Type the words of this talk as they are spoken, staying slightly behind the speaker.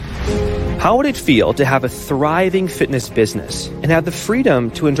How would it feel to have a thriving fitness business and have the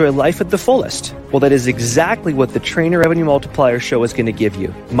freedom to enjoy life at the fullest? Well, that is exactly what the Trainer Revenue Multiplier Show is going to give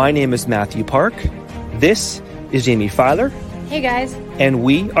you. My name is Matthew Park. This is Jamie Filer. Hey, guys. And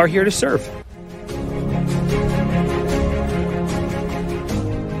we are here to serve.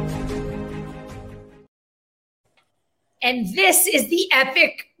 And this is the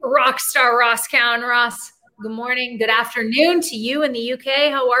epic rockstar Ross Cowan. Ross, good morning, good afternoon to you in the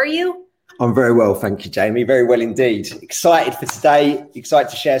UK. How are you? I'm very well, thank you, Jamie. Very well indeed. Excited for today. Excited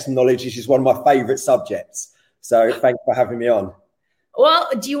to share some knowledge. This is one of my favourite subjects. So thanks for having me on. Well,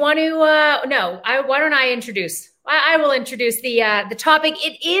 do you want to? Why don't I introduce? I will introduce the topic.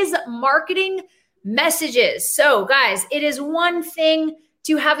 It is marketing messages. So, guys, it is one thing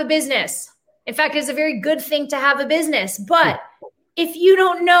to have a business. In fact, it's a very good thing to have a business. But if you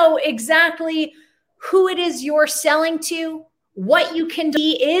don't know exactly who it is you're selling to, what you can do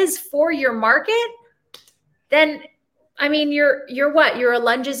is for your market, then, I mean, you're what? You're a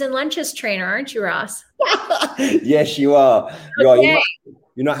lunges and lunches trainer, aren't you, Ross? Yes, you are. Okay.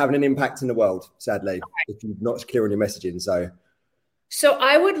 You're not having an impact in the world, sadly, if you're not clear on your messaging. So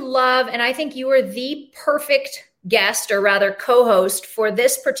I would love, and I think you are the perfect guest, or rather co-host, for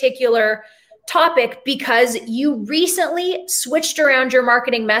this particular topic, because you recently switched around your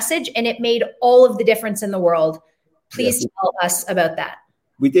marketing message and it made all of the difference in the world. Please tell us about that.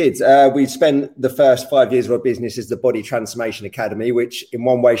 We did. We spent the first 5 years of our business as the Body Transformation Academy, which in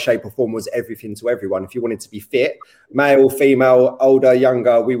one way, shape or form was everything to everyone. If you wanted to be fit, male, female, older,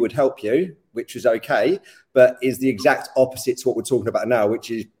 younger, we would help you, which was okay, but is the exact opposite to what we're talking about now,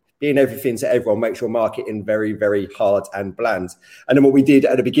 which is being everything to everyone, makes your marketing very, very hard and bland. And then what we did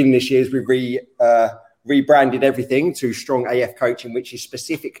at the beginning this year is we rebranded everything to Strong AF Coaching, which is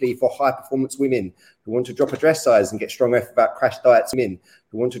specifically for high performance women who want to drop a dress size and get strong AF without crash diets, men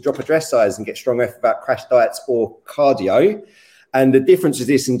who want to drop a dress size and get strong AF without crash diets or cardio. And the difference is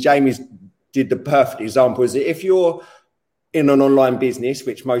this, and Jamie's did the perfect example, is that if you're in an online business,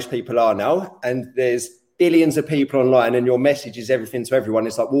 which most people are now, and there's billions of people online and your message is everything to everyone,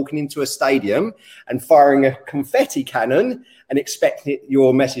 it's like walking into a stadium and firing a confetti cannon and expecting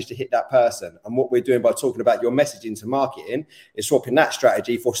your message to hit that person. And what we're doing by talking about your messaging to marketing is swapping that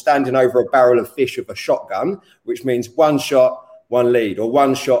strategy for standing over a barrel of fish with a shotgun, which means one shot, one lead, or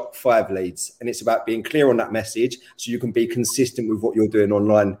one shot, 5 leads. And it's about being clear on that message so you can be consistent with what you're doing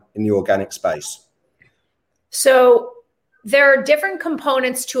online in the organic space. So there are different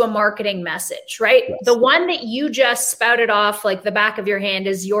components to a marketing message, right? Yes. The one that you just spouted off like the back of your hand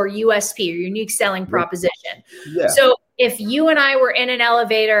is your USP, your unique selling proposition. Yeah. So if you and I were in an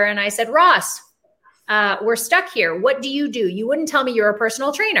elevator and I said, Ross, we're stuck here, what do? You wouldn't tell me you're a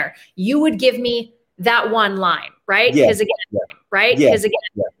personal trainer. You would give me that one line, right? Because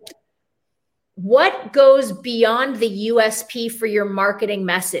what goes beyond the USP for your marketing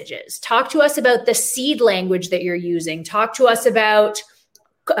messages? Talk to us about the seed language that you're using. Talk to us about,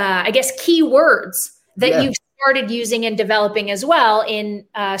 keywords that you've started using and developing as well in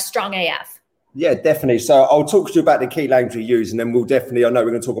Strong AF. Yeah, definitely. So I'll talk to you about the key language we use, and then I know we're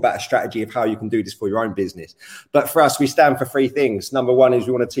going to talk about a strategy of how you can do this for your own business. But for us, we stand for 3 things. Number 1 is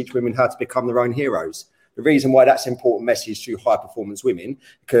we want to teach women how to become their own heroes. The reason why that's an important message to high performance women,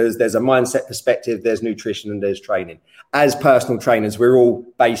 because there's a mindset perspective, there's nutrition, and there's training. As personal trainers, we're all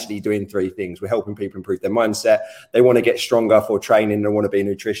basically doing 3 things. We're helping people improve their mindset. They want to get stronger for training, and they want to be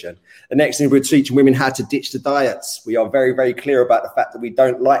nutrition. The next thing, we're teaching women how to ditch the diets. We are very, very clear about the fact that we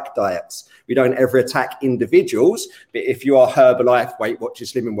don't like diets. We don't ever attack individuals, but if you are Herbalife, Weight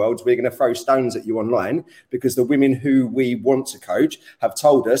Watchers, Slimming Worlds, we're going to throw stones at you online, because the women who we want to coach have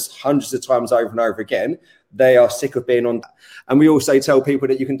told us hundreds of times over and over again, they are sick of being on. And we also tell people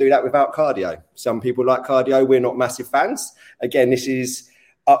that you can do that without cardio. Some people like cardio. We're not massive fans. Again, this is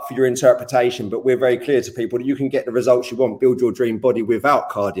up for your interpretation, but we're very clear to people that you can get the results you want, build your dream body without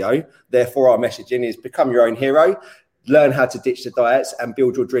cardio. Therefore, our messaging is become your own hero. Learn how to ditch the diets and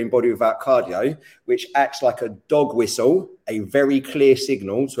build your dream body without cardio, which acts like a dog whistle, a very clear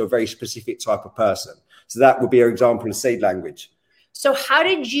signal to a very specific type of person. So that would be an example of seed language. So how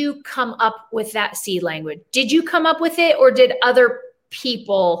did you come up with that seed language? Did you come up with it, or did other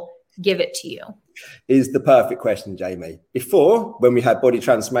people give it to you? Is the perfect question, Jamie. Before, when we had Body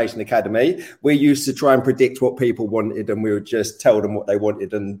Transformation Academy, we used to try and predict what people wanted, and we would just tell them what they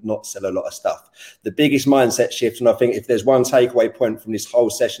wanted and not sell a lot of stuff. The biggest mindset shift, and I think if there's one takeaway point from this whole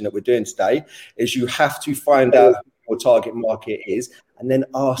session that we're doing today, is you have to find out who your target market is and then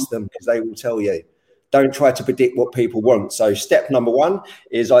ask them, because they will tell you. Don't try to predict what people want. So step number one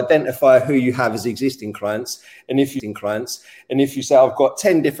is identify who you have as existing clients. And if you say, I've got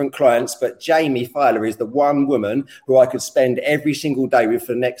 10 different clients, but Jamie Filer is the one woman who I could spend every single day with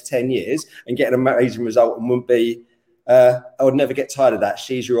for the next 10 years and get an amazing result and wouldn't be, I would never get tired of that.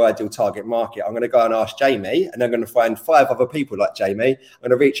 She's your ideal target market. I'm going to go and ask Jamie, and I'm going to find 5 other people like Jamie. I'm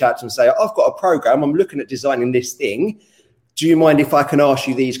going to reach out to them and say, I've got a program. I'm looking at designing this thing. Do you mind if I can ask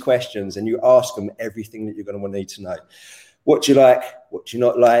you these questions? And you ask them everything that you're going to need to know. What do you like? What do you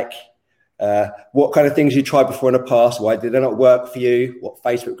not like? What kind of things you tried before in the past? Why did they not work for you? What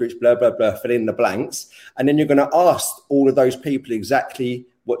Facebook groups, blah, blah, blah, fill in the blanks. And then you're going to ask all of those people exactly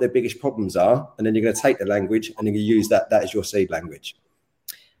what their biggest problems are. And then you're going to take the language and then you use that as your seed language.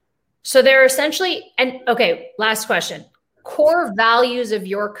 So they're essentially, and okay, last question. Core values of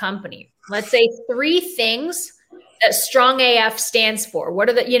your company. Let's say 3 things that Strong AF stands for. What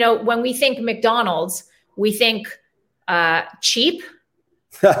are the, when we think McDonald's, we think cheap,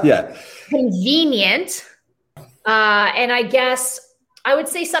 convenient, and I guess I would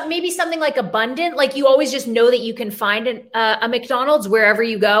say something like abundant. Like you always just know that you can find a McDonald's wherever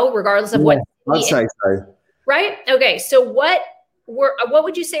you go, regardless of what. I'd say so. Right? Okay. So what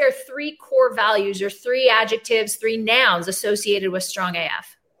would you say are 3 core values or 3 adjectives, 3 nouns associated with Strong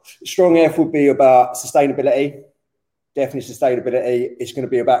AF? Strong AF would be about sustainability. Definitely sustainability. It's going to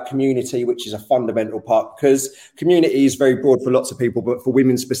be about community, which is a fundamental part because community is very broad for lots of people, but for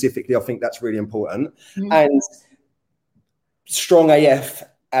women specifically, I think that's really important. Mm-hmm. And Strong AF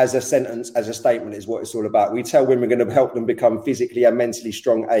as a sentence, as a statement is what it's all about. We tell women we're going to help them become physically and mentally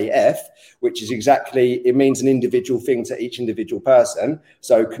strong AF, which is it means an individual thing to each individual person.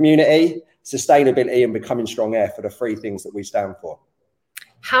 So community, sustainability, and becoming strong AF are the 3 things that we stand for.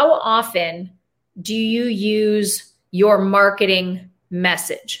 How often do you use your marketing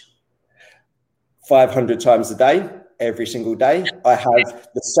message? 500 times a day, every single day. I have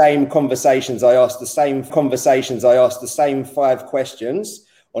the same conversations. I ask the same 5 questions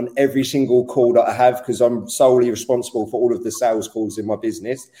on every single call that I have because I'm solely responsible for all of the sales calls in my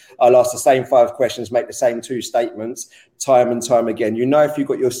business. I'll ask the same 5 questions, make the same 2 statements time and time again. If you've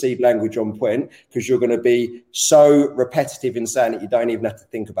got your seed language on point because you're going to be so repetitive in saying it, you don't even have to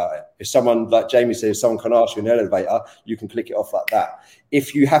think about it. If someone, like Jamie said, if someone can ask you in an elevator, you can click it off like that.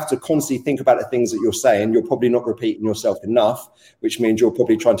 If you have to constantly think about the things that you're saying, you're probably not repeating yourself enough, which means you're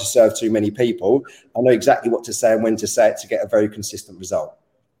probably trying to serve too many people. I know exactly what to say and when to say it to get a very consistent result.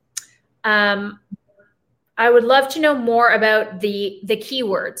 I would love to know more about the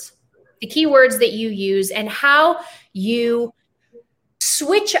keywords that you use and how you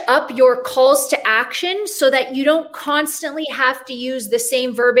switch up your calls to action so that you don't constantly have to use the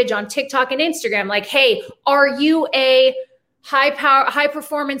same verbiage on TikTok and Instagram. Like, hey, are you a high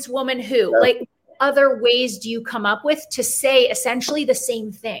performance woman who? Like, other ways do you come up with to say essentially the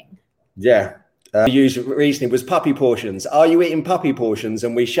same thing? Yeah. Used recently was puppy portions. Are you eating puppy portions?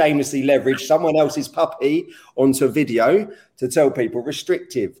 And we shamelessly leverage someone else's puppy onto a video to tell people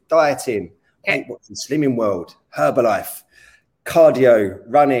restrictive, dieting, Weight Watching, Slimming World, Herbalife, cardio,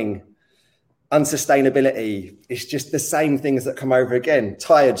 running, unsustainability. It's just the same things that come over again.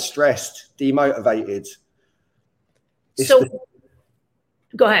 Tired, stressed, demotivated.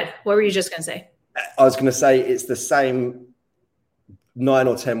 Go ahead. What were you just going to say? I was going to say it's the same 9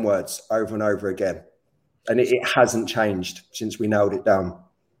 or 10 words over and over again. And it hasn't changed since we nailed it down.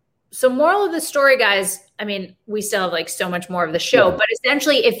 So moral of the story, guys, I mean, we still have like so much more of the show, but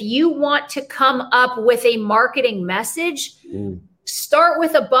essentially if you want to come up with a marketing message, start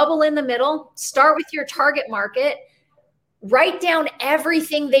with a bubble in the middle, start with your target market, write down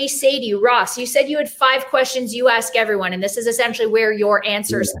everything they say to you. Ross, you said you had 5 questions you ask everyone, and this is essentially where your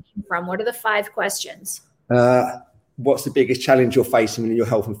answers came from. What are the 5 questions? What's the biggest challenge you're facing in your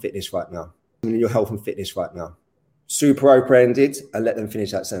health and fitness right now? Super open-ended and let them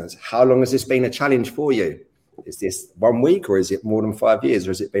finish that sentence. How long has this been a challenge for you? Is this 1 week or is it more than 5 years or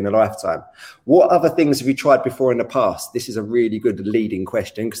has it been a lifetime? What other things have you tried before in the past? This is a really good leading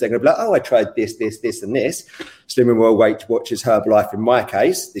question because they're going to be like, oh, I tried this, and this. Slimming World, Weight Watchers, Herbalife in my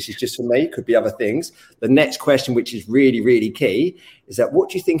case. This is just for me. Could be other things. The next question, which is really, really key, is that what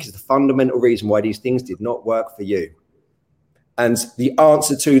do you think is the fundamental reason why these things did not work for you? And the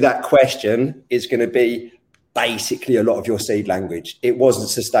answer to that question is going to be basically a lot of your seed language. It wasn't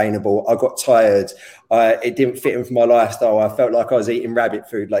sustainable. I got tired. It didn't fit in for my lifestyle. I felt like I was eating rabbit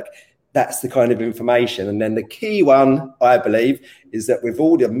food. Like that's the kind of information. And then the key one, I believe, is that with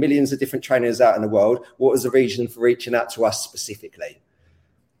all the millions of different trainers out in the world, what was the reason for reaching out to us specifically?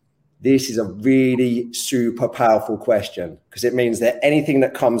 This is a really super powerful question because it means that anything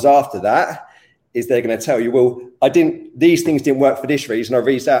that comes after that is they're going to tell you, well, these things didn't work for this reason. I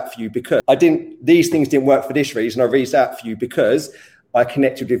reached out for you because these things didn't work for this reason. I reached out for you because I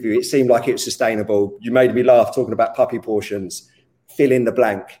connected with you. It seemed like it was sustainable. You made me laugh talking about puppy portions. Fill in the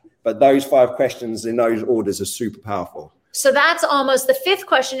blank. But those 5 questions in those orders are super powerful. So that's almost the 5th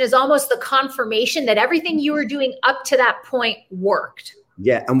question is almost the confirmation that everything you were doing up to that point worked.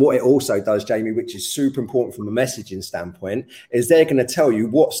 Yeah. And what it also does, Jamie, which is super important from a messaging standpoint, is they're going to tell you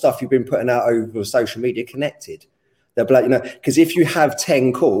what stuff you've been putting out over social media connected. They'll be like, because if you have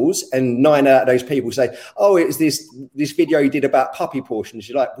 10 calls and 9 out of those people say, oh, it was this video you did about puppy portions,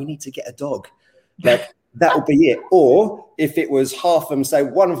 you're like, we need to get a dog. Like, that will be it. Or if it was half of them, say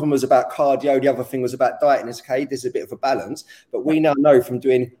one of them was about cardio, the other thing was about dieting, it's okay, there's a bit of a balance. But we now know from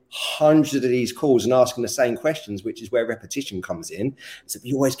doing hundreds of these calls and asking the same questions, which is where repetition comes in, is that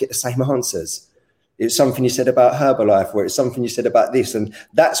you always get the same answers. It's something you said about Herbalife, or it's something you said about this. And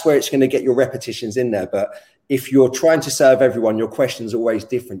that's where it's going to get your repetitions in there. But if you're trying to serve everyone, your question's always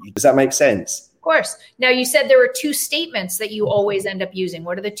different. Does that make sense? Of course. Now, you said there were 2 statements that you always end up using.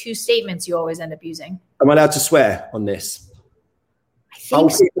 What are the 2 statements you always end up using? Am I allowed to swear on this?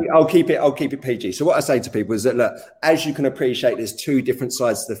 I'll keep it PG. So what I say to people is that, look, as you can appreciate, there's 2 different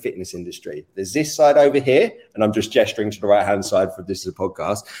sides to the fitness industry. There's this side over here, and I'm just gesturing to the right-hand side for this is a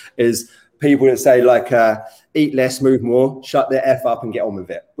podcast, is people that say like, eat less, move more, shut their F up and get on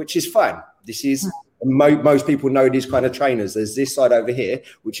with it, which is fine. This is... Most people know these kind of trainers. There's this side over here,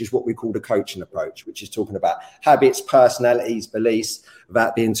 which is what we call the coaching approach, which is talking about habits, personalities, beliefs,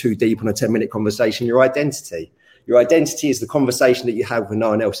 without being too deep on a 10-minute conversation, your identity. Your identity is the conversation that you have when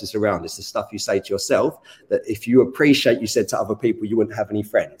no one else is around. It's the stuff you say to yourself that if you appreciate you said to other people, you wouldn't have any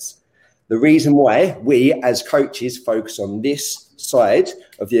friends. The reason why we as coaches focus on this side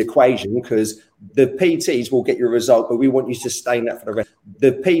of the equation, because the PTs will get your result, but we want you to sustain that for the rest.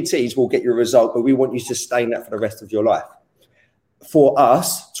 The PTs will get your result, but we want you to sustain that for the rest of your life. For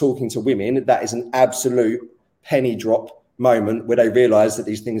us, talking to women, that is an absolute penny drop moment where they realize that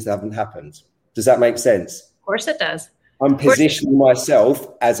these things haven't happened. Does that make sense? Of course it does. I'm positioning myself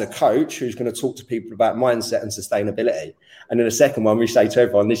as a coach who's going to talk to people about mindset and sustainability. And then the second one, we say to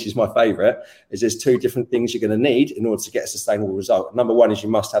everyone, this is my favorite, is there's 2 different things you're going to need in order to get a sustainable result. Number 1 is you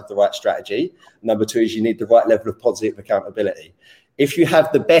must have the right strategy. Number 2 is you need the right level of positive accountability. If you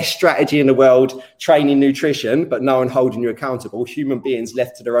have the best strategy in the world, training, nutrition, but no one holding you accountable, human beings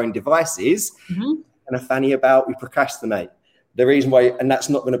left to their own devices and a fanny about, we procrastinate. The reason why, and that's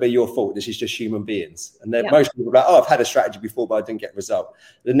not going to be your fault. This is just human beings. And most people are like, oh, I've had a strategy before, but I didn't get a result.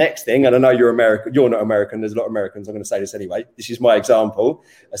 The next thing, and I know you're American, you're not American. There's a lot of Americans. I'm going to say this anyway. This is my example.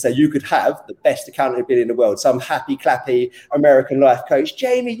 I say you could have the best accountability in the world. Some happy, clappy American life coach,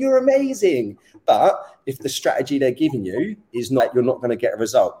 Jamie, you're amazing. But if the strategy they're giving you is not, you're not going to get a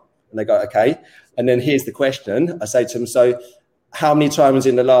result. And they go, okay. And then here's the question. I say to them, so how many times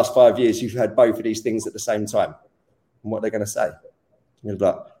in the last 5 years you've had both of these things at the same time? And what they're going to say. You're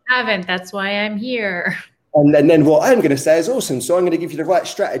like, haven't. That's why I'm here. And then what I'm going to say is awesome. So I'm going to give you the right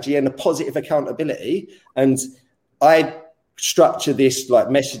strategy and the positive accountability. And I structure this like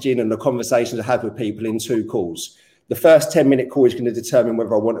messaging and the conversations I have with people in 2 calls. The first 10-minute call is going to determine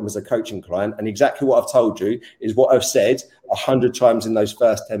whether I want them as a coaching client. And exactly what I've told you is what I've said 100 times in those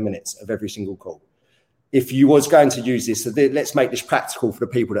first 10 minutes of every single call. If you was going to use this, so let's make this practical for the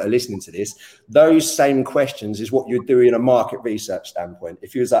people that are listening to this. Those same questions is what you're doing in a market research standpoint.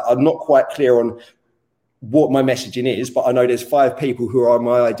 If you was like, I'm not quite clear on what my messaging is, but I know there's 5 people who are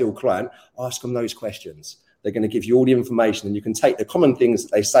my ideal client, ask them those questions. They're going to give you all the information, and you can take the common things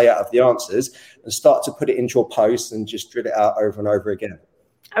that they say out of the answers and start to put it into your posts and just drill it out over and over again.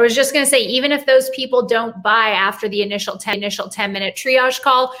 I was just going to say, even if those people don't buy after the initial 10-minute triage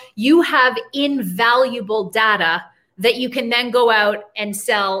call, you have invaluable data that you can then go out and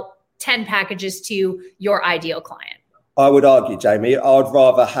sell 10 packages to your ideal client. I would argue, Jamie, I'd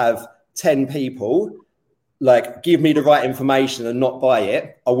rather have 10 people like give me the right information and not buy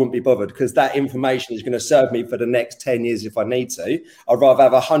it. I wouldn't be bothered, because that information is going to serve me for the next 10 years if I need to. I'd rather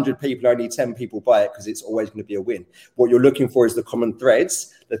have 100 people, only 10 people buy it, because it's always going to be a win. What you're looking for is the common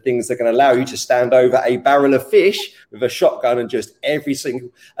threads, the things that are going to allow you to stand over a barrel of fish with a shotgun and just every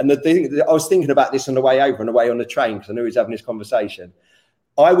single. And the thing, I was thinking about this on the way over and the way on the train, because I knew he was having this conversation.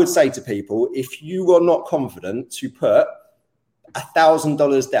 I would say to people, if you are not confident to put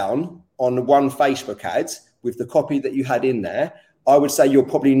 $1,000 down on one Facebook ad with the copy that you had in there, I would say you're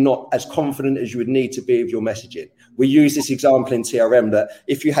probably not as confident as you would need to be with your messaging. We use this example in TRM that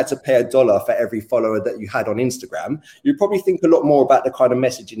if you had to pay $1 for every follower that you had on Instagram, you'd probably think a lot more about the kind of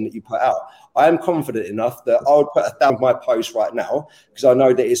messaging that you put out. I am confident enough that I would put down my post right now because I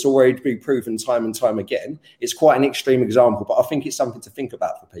know that it's already been proven time and time again. It's quite an extreme example, but I think it's something to think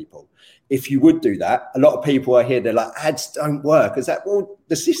about for people. If you would do that, a lot of people are here, they're like, ads don't work. Is that, well,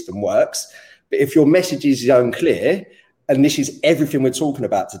 the system works, but if your message is unclear, and this is everything we're talking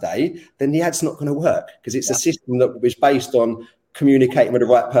about today, then the ad's not going to work because it's a system that was based on communicating with the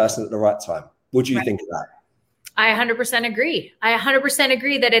right person at the right time. What do you think of that? I 100% agree. I 100%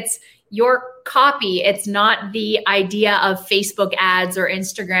 agree that it's your copy. It's not the idea of Facebook ads or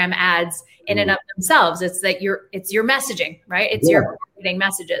Instagram ads in and of themselves. It's that it's your messaging, right? It's your marketing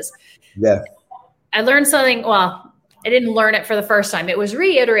messages. Yeah. I learned something. Well, I didn't learn it for the first time. It was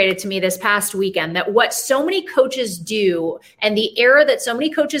reiterated to me this past weekend that what so many coaches do and the error that so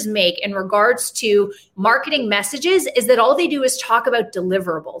many coaches make in regards to marketing messages is that all they do is talk about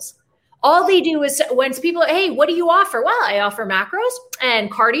deliverables. All they do is when people, hey, what do you offer? Well, I offer macros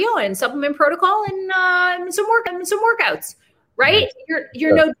and cardio and supplement protocol and some workouts, right?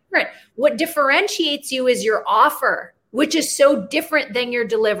 You're no different. What differentiates you is your offer, which is so different than your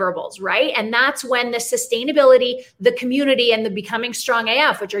deliverables, right? And that's when the sustainability, the community, and the becoming strong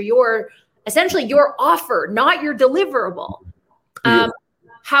AF, which are essentially your offer, not your deliverable.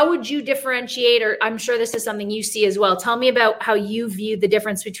 How would you differentiate, or I'm sure this is something you see as well. Tell me about how you view the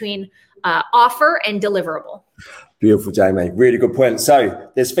difference between offer and deliverable. Beautiful, Jamie. Really good point. So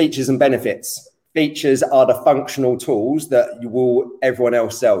there's features and benefits. Features are the functional tools that everyone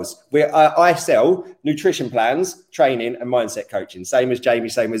else sells. I sell nutrition plans, training, and mindset coaching. Same as Jamie,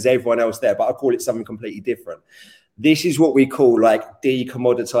 same as everyone else there, but I call it something completely different. This is what we call like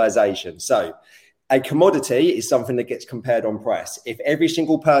decommoditization. So a commodity is something that gets compared on price. If every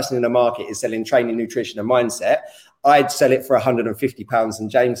single person in the market is selling training, nutrition, and mindset, I'd sell it for £150 and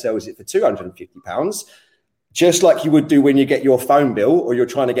James sells it for £250. Just like you would do when you get your phone bill or you're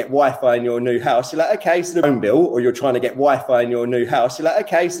trying to get Wi-Fi in your new house. You're like, okay, so the phone bill, or you're trying to get Wi-Fi in your new house. You're like,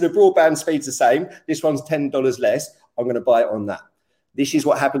 okay, so the broadband speed's the same. This one's $10 less. I'm going to buy it on that. This is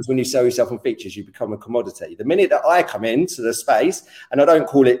what happens when you sell yourself on features. You become a commodity. The minute that I come into the space, and I don't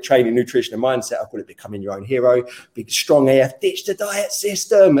call it training, nutrition, and mindset, I call it becoming your own hero, big, strong AF, ditch the diet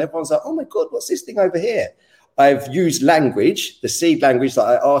system. Everyone's like, oh my God, what's this thing over here? I've used language, the seed language that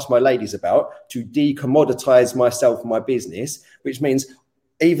I asked my ladies about, to decommoditize myself and my business, which means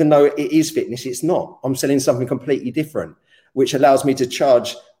even though it is fitness, it's not. I'm selling something completely different, which allows me to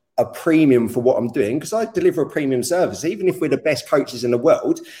charge a premium for what I'm doing because I deliver a premium service. Even if we're the best coaches in the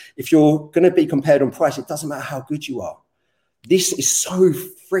world, if you're going to be compared on price, it doesn't matter how good you are. This is so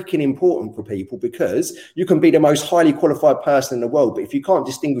freaking important for people because you can be the most highly qualified person in the world, but if you can't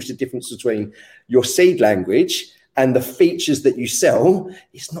distinguish the difference between your seed language and the features that you sell,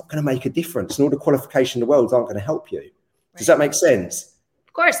 it's not going to make a difference. And all the qualification in the world aren't going to help you. Does that make sense?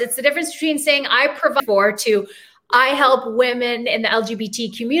 Of course. It's the difference between saying I help women in the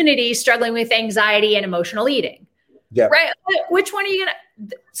LGBT community struggling with anxiety and emotional eating. Yeah. Right. Which one are you going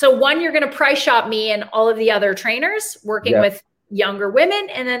to? So one, you're going to price shop me and all of the other trainers working with younger women.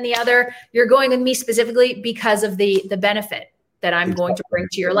 And then the other, you're going with me specifically because of the benefit that I'm going to bring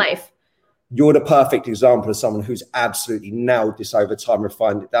to your life. You're the perfect example of someone who's absolutely nailed this over time,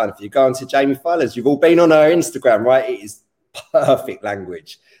 refined it down. If you go into Jamie Fowler's, you've all been on her Instagram, right? It is perfect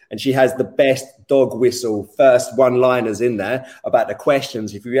language. And she has the best dog whistle first one-liners in there about the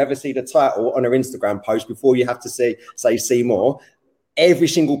questions. If you ever see the title on her Instagram post before you have to say see more, every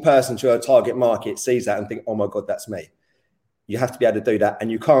single person to her target market sees that and think, oh my God, that's me. You have to be able to do that. And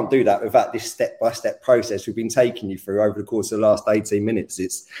you can't do that without this step-by-step process we've been taking you through over the course of the last 18 minutes.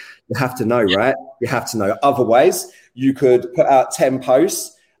 You have to know, right? You have to know. Otherwise, you could put out 10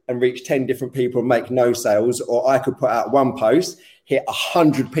 posts and reach 10 different people and make no sales. Or I could put out one post, hit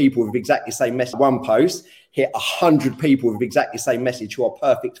 100 people with exactly the same message. One post, hit 100 people with exactly the same message who are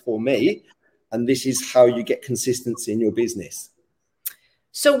perfect for me. And this is how you get consistency in your business.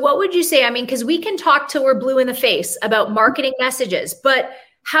 So what would you say? I mean, because we can talk till we're blue in the face about marketing messages, but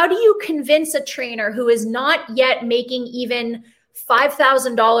how do you convince a trainer who is not yet making even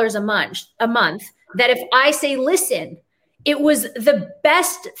 $5,000 a month that if I say, listen, it was the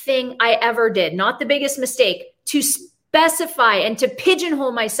best thing I ever did, not the biggest mistake, to specify and to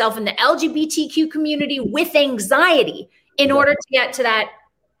pigeonhole myself in the LGBTQ community with anxiety in order to get to that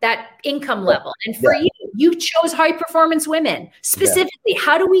income level. And for you chose high performance women specifically.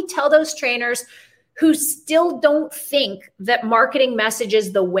 How do we tell those trainers who still don't think that marketing message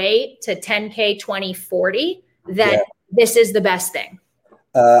is the way to 10K, 20, 40, that this is the best thing?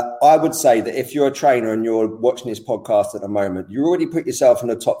 I would say that if you're a trainer and you're watching this podcast at the moment, you already put yourself in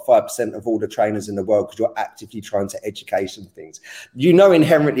the top 5% of all the trainers in the world because you're actively trying to educate some things. You know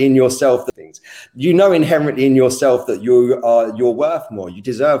inherently in yourself that you're worth more, you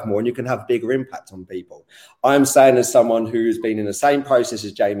deserve more, and you can have bigger impact on people. I'm saying as someone who's been in the same process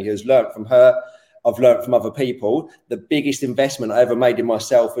as Jamie, who's learned from her, I've learned from other people. The biggest investment I ever made in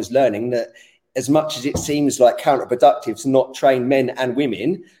myself was learning that as much as it seems like counterproductive to not train men and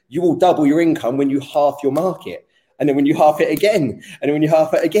women, you will double your income when you half your market. And then when you half it again, and then when you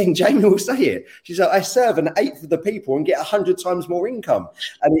half it again, Jamie will say it. She's like, I serve an eighth of the people and get 100 times more income.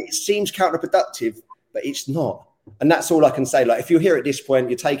 And it seems counterproductive, but it's not. And that's all I can say. Like, if you're here at this point,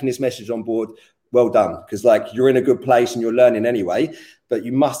 you're taking this message on board, well done. Because like, you're in a good place and you're learning anyway, but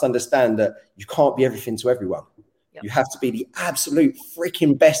you must understand that you can't be everything to everyone. You have to be the absolute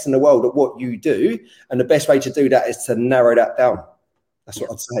freaking best in the world at what you do. And the best way to do that is to narrow that down. That's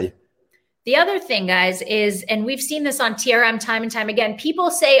what I'd say. The other thing, guys, is, and we've seen this on TRM time and time again,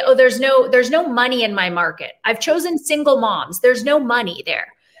 people say, oh, there's no money in my market. I've chosen single moms. There's no money there.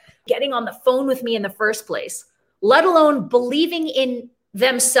 Getting on the phone with me in the first place, let alone believing in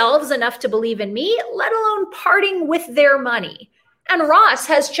themselves enough to believe in me, let alone parting with their money. And Ross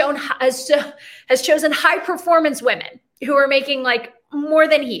has chosen high performance women who are making like more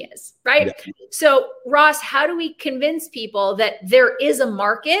than he is, right? Yeah. So Ross, how do we convince people that there is a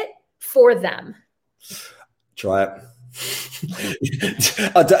market for them? Try it.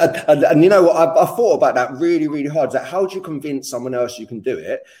 And you know what? I thought about that really, really hard. That how do you convince someone else you can do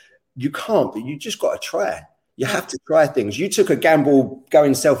it? You can't, but you just got to try. You have to try things. You took a gamble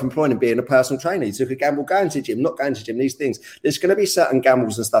going self-employed and being a personal trainer. You took a gamble going to gym, not going to gym, these things. There's going to be certain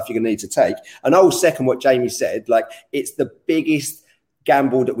gambles and stuff you're going to need to take. And I'll second what Jamie said. Like, it's the biggest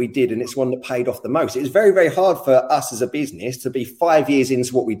gamble that we did, and it's one that paid off the most. It was very, very hard for us as a business to be 5 years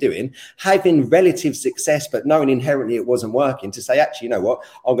into what we're doing, having relative success, but knowing inherently it wasn't working, to say, actually, you know what,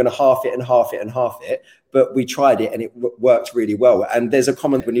 I'm going to half it and half it and half it. But we tried it and it worked really well. And there's a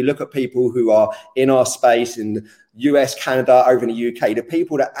common, when you look at people who are in our space in US, Canada, over in the UK, the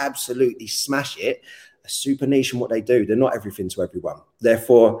people that absolutely smash it are super niche in what they do. They're not everything to everyone.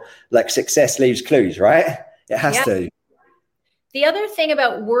 Therefore, like, success leaves clues, right? It has to. The other thing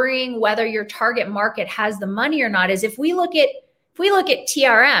about worrying whether your target market has the money or not is if we look at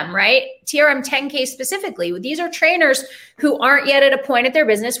TRM, right? TRM 10K specifically, these are trainers who aren't yet at a point at their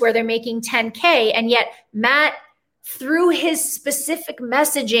business where they're making 10K. And yet Matt, through his specific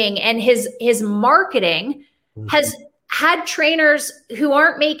messaging and his marketing, has had trainers who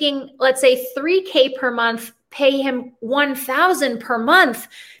aren't making, let's say, 3K per month, pay him 1,000 per month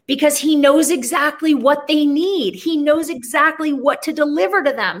because he knows exactly what they need. He knows exactly what to deliver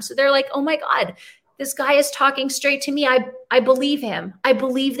to them. So they're like, oh my God, this guy is talking straight to me. I believe him. I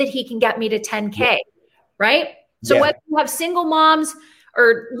believe that he can get me to 10K, right? So whether you have single moms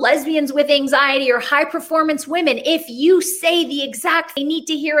or lesbians with anxiety or high performance women, if you say the exact they need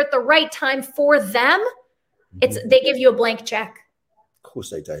to hear at the right time for them, they give you a blank check. Of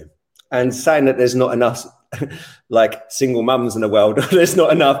course they do. And saying that there's not enough like single mums in the world, there's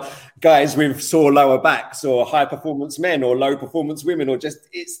not enough guys with sore lower backs or high performance men or low performance women, or just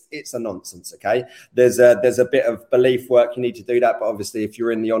it's a nonsense. Okay, there's a bit of belief work you need to do that, but obviously if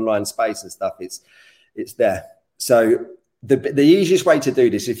you're in the online space and stuff, it's there. So the easiest way to do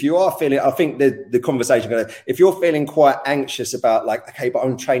this, if you are feeling, I think the conversation, if you're feeling quite anxious about like, okay, but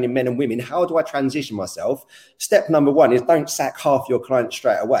I'm training men and women, how do I transition myself? Step number one is don't sack half your clients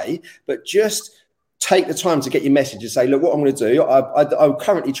straight away, but just take the time to get your message and say, look, what I'm going to do, I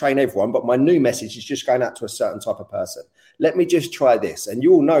currently train everyone, but my new message is just going out to a certain type of person. Let me just try this. And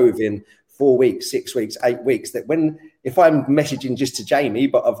you'll know within 4 weeks, 6 weeks, 8 weeks that if I'm messaging just to Jamie,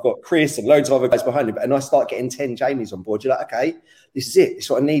 but I've got Chris and loads of other guys behind him, and I start getting 10 Jamies on board, you're like, okay, this is it. It's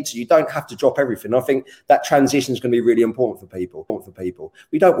what I need to. You don't have to drop everything. I think that transition is going to be really important for people.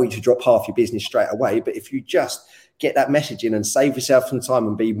 We don't want you to drop half your business straight away, but if you just get that message in and save yourself some time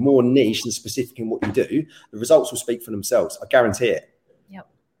and be more niche and specific in what you do, the results will speak for themselves. I guarantee it.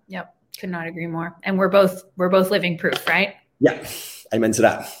 Yep. Could not agree more. And we're both living proof, right? Yeah. Amen to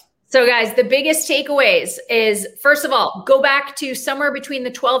that. So guys, the biggest takeaways is, first of all, go back to somewhere between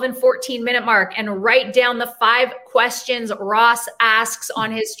the 12 and 14 minute mark and write down the 5 questions Ross asks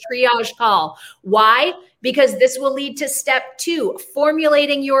on his triage call. Why? Because this will lead to step 2,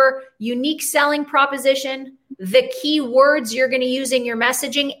 formulating your unique selling proposition, the key words you're going to use in your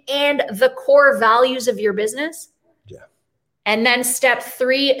messaging, and the core values of your business. Yeah. And then step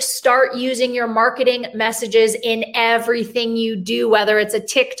 3, start using your marketing messages in everything you do, whether it's a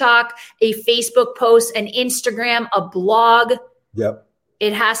TikTok, a Facebook post, an Instagram, a blog. Yep.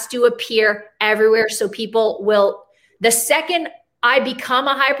 It has to appear everywhere so people will. The second I become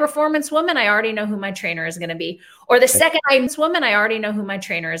a high performance woman, I already know who my trainer is going to be. Or the second I'm a woman, I already know who my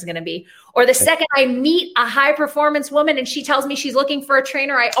trainer is going to be. Or the second I meet a high performance woman and she tells me she's looking for a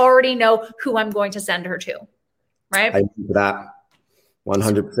trainer, I already know who I'm going to send her to. Right? Thank you for that.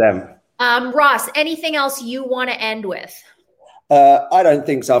 100%. Ross, anything else you want to end with? I don't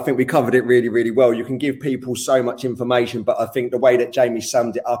think so. I think we covered it really, really well. You can give people so much information, but I think the way that Jamie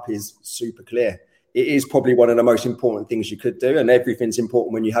summed it up is super clear. It is probably one of the most important things you could do, and everything's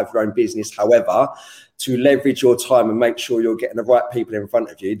important when you have your own business. However, to leverage your time and make sure you're getting the right people in front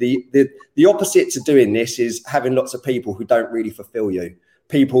of you. The opposite to doing this is having lots of people who don't really fulfill you.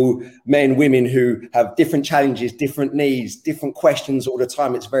 People, men, women who have different challenges, different needs, different questions all the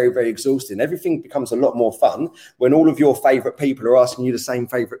time. It's very, very exhausting. Everything becomes a lot more fun when all of your favorite people are asking you the same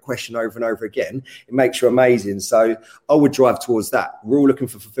favorite question over and over again. It makes you amazing. So I would drive towards that. We're all looking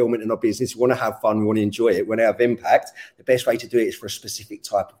for fulfillment in our business. We want to have fun. We want to enjoy it. We want to have impact. The best way to do it is for a specific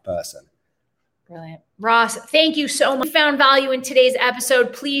type of person. Brilliant. Ross, thank you so much. If you found value in today's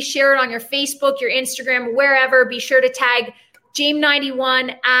episode, please share it on your Facebook, your Instagram, wherever. Be sure to tag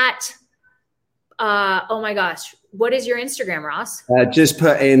Jame91 at, oh my gosh, what is your Instagram, Ross? Just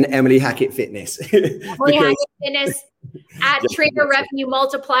put in Emily Hackett Fitness. Emily Hackett Fitness at Trainer Revenue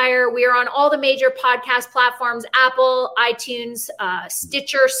Multiplier. We are on all the major podcast platforms, Apple, iTunes,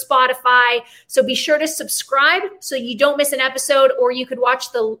 Stitcher, Spotify. So be sure to subscribe so you don't miss an episode, or you could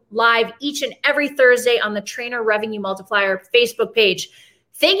watch the live each and every Thursday on the Trainer Revenue Multiplier Facebook page.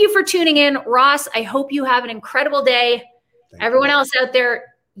 Thank you for tuning in, Ross. I hope you have an incredible day. Everyone else out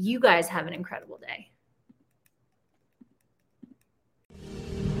there, you guys have an incredible day.